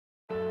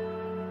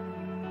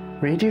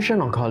Radiation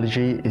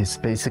oncology is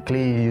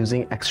basically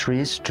using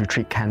X-rays to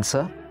treat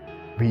cancer.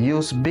 We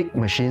use big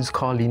machines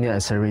called linear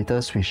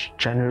accelerators which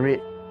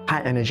generate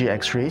high-energy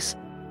X-rays.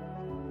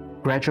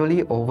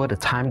 Gradually, over the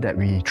time that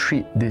we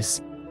treat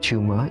this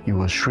tumor, it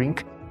will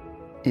shrink.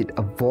 It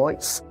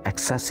avoids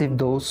excessive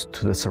dose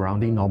to the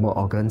surrounding normal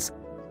organs,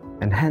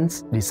 and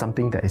hence is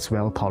something that is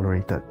well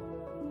tolerated.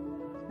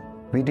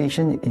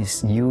 Radiation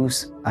is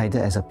used either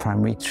as a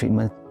primary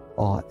treatment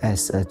or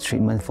as a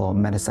treatment for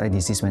metastatic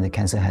disease when the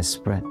cancer has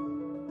spread.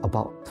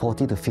 About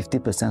 40 to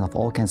 50% of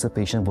all cancer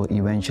patients will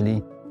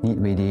eventually need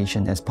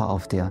radiation as part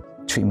of their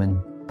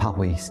treatment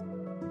pathways.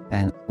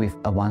 And with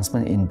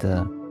advancement in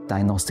the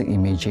diagnostic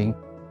imaging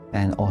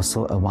and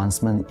also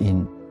advancement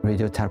in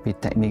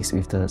radiotherapy techniques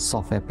with the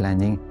software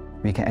planning,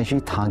 we can actually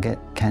target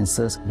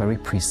cancers very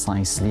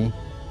precisely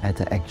at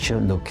the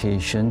actual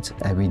locations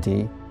every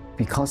day.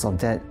 Because of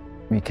that,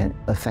 we can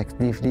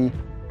effectively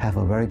have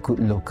a very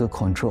good local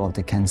control of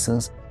the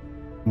cancers,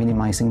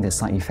 minimizing the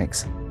side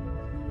effects.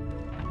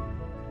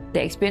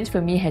 The experience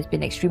for me has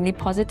been extremely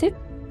positive,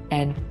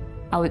 and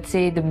I would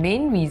say the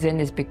main reason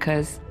is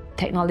because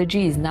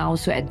technology is now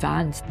so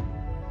advanced.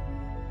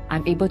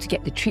 I'm able to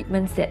get the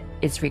treatments that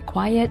is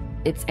required.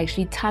 It's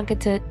actually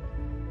targeted.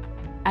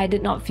 I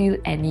did not feel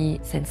any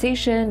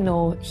sensation,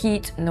 no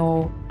heat,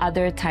 no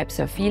other types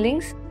of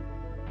feelings.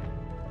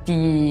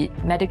 The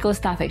medical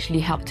staff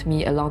actually helped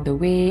me along the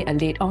way,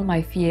 allayed all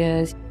my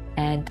fears,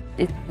 and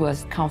it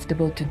was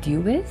comfortable to deal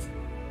with.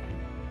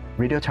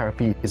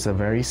 Radiotherapy is a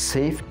very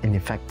safe and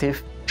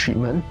effective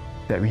treatment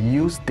that we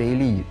use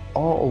daily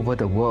all over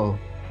the world.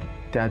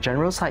 There are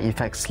general side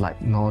effects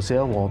like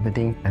nausea,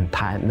 vomiting, and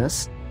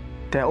tiredness.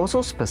 There are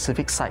also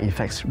specific side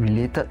effects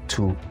related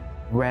to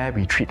where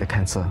we treat the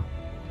cancer.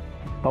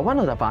 But one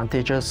of the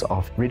advantages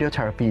of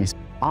radiotherapy is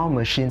our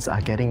machines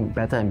are getting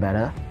better and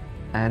better,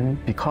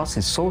 and because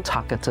it's so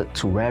targeted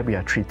to where we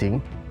are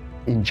treating,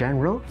 in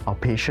general, our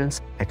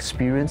patients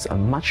experience a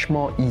much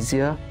more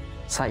easier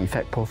side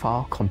effect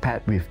profile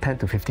compared with 10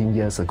 to 15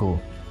 years ago.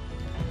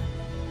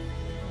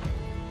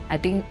 I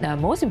think the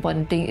most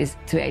important thing is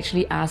to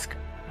actually ask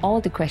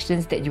all the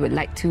questions that you would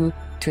like to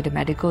the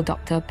medical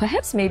doctor.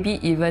 Perhaps maybe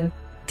even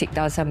take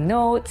down some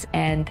notes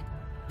and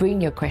bring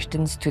your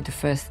questions to the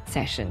first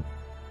session.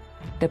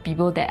 The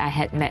people that I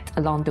had met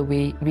along the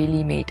way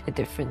really made a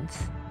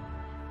difference.